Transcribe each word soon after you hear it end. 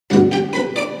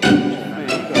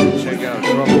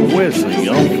Wesley,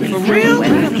 yo. For real?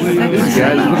 This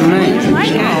guy's the name.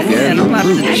 Man, I'm about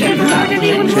to check it out.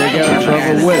 Check out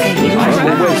Trevor Wesley.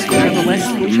 Trevor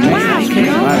Wesley.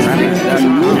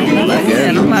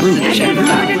 Man, I'm about to check it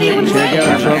out. Check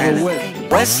out Trevor Wesley.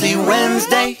 Wesley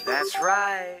Wednesday. That's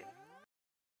right.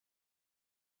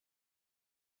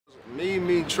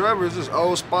 Me, Trevor is this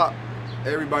old spot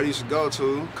everybody used to go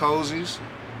to, Cozy's,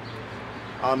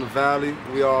 out in the valley.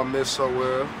 We all miss so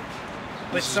well.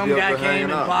 But some guy came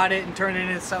and bought it and turned it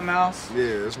into something else?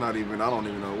 Yeah, it's not even, I don't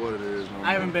even know what it is. No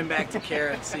I haven't been back to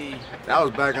Carrot C. That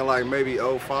was back in like maybe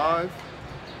 05.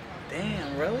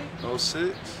 Damn, really?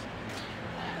 06.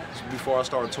 It's before I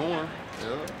started touring.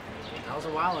 Yeah. That was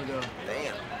a while ago.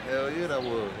 Damn. Hell yeah, that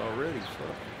was already.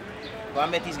 Fuck. Well, I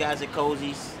met these guys at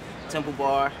Cozy's, Temple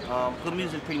Bar. Good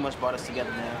music pretty much brought us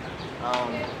together now.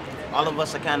 All of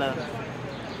us are kind of,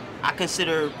 I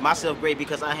consider myself great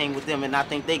because I hang with them and I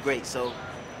think they great. So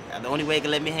the only way they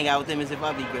can let me hang out with them is if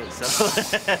I be great.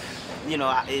 So, you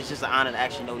know, it's just an honor to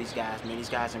actually know these guys, man. These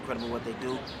guys are incredible what they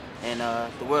do. And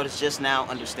the world is just now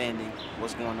understanding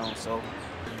what's going on. So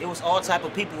it was all type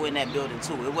of people in that building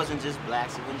too. It wasn't just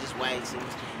blacks, it wasn't just whites, it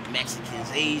was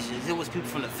Mexicans, Asians, it was people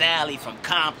from the Valley, from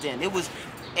Compton. It was,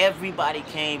 everybody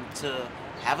came to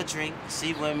have a drink,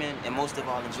 see women, and most of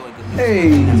all enjoy good music.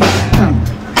 Hey,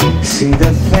 see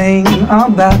the thing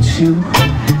about you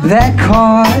that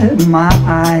caught my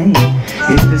eye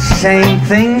is the same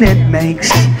thing that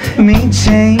makes me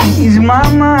change my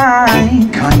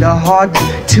mind. Kinda hard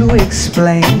to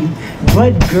explain,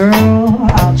 but girl,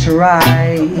 I'll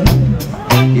try.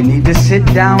 You need to sit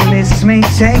down, this may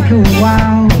take a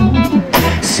while.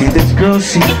 See this girl,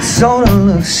 she's so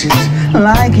delicious,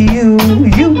 like you.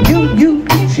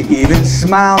 She even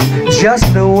smiles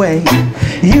just the way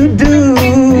you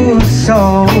do.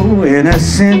 So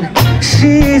innocent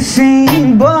she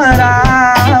seemed, but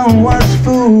I was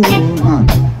fooled.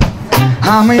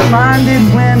 I'm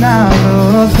reminded when I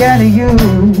look at you,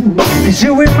 'cause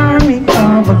you remind me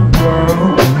of a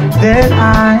girl that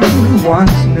I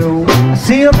once knew. I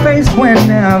see your face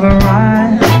whenever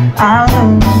I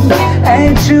look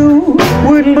at you.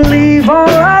 Wouldn't believe all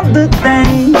of the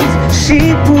things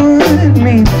she put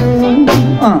me through.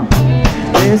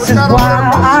 This is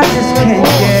why I just can't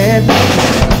get.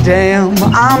 Damn,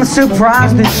 I'm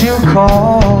surprised that you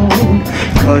called,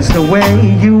 'cause the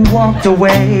way you walked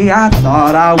away, I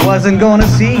thought I wasn't gonna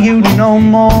see you no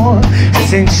more.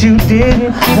 Since you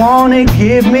didn't wanna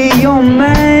give me your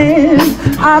man,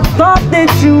 I thought that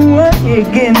you were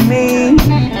digging me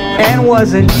and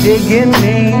wasn't digging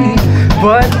me.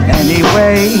 But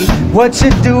anyway, what you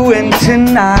doing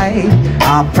tonight?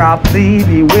 I'll probably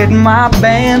be with my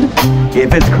band.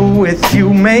 If it's cool with you,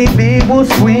 maybe we'll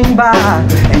swing by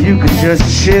and you can just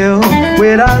chill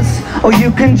with us, or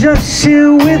you can just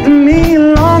chill with me,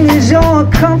 long as you're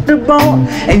comfortable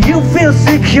and you feel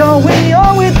secure when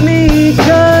you're with me.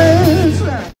 'Cause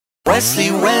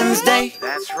Wesley Wednesday.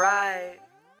 That's right.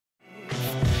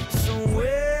 So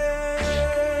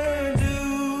where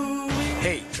do we...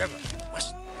 Hey, Trevor.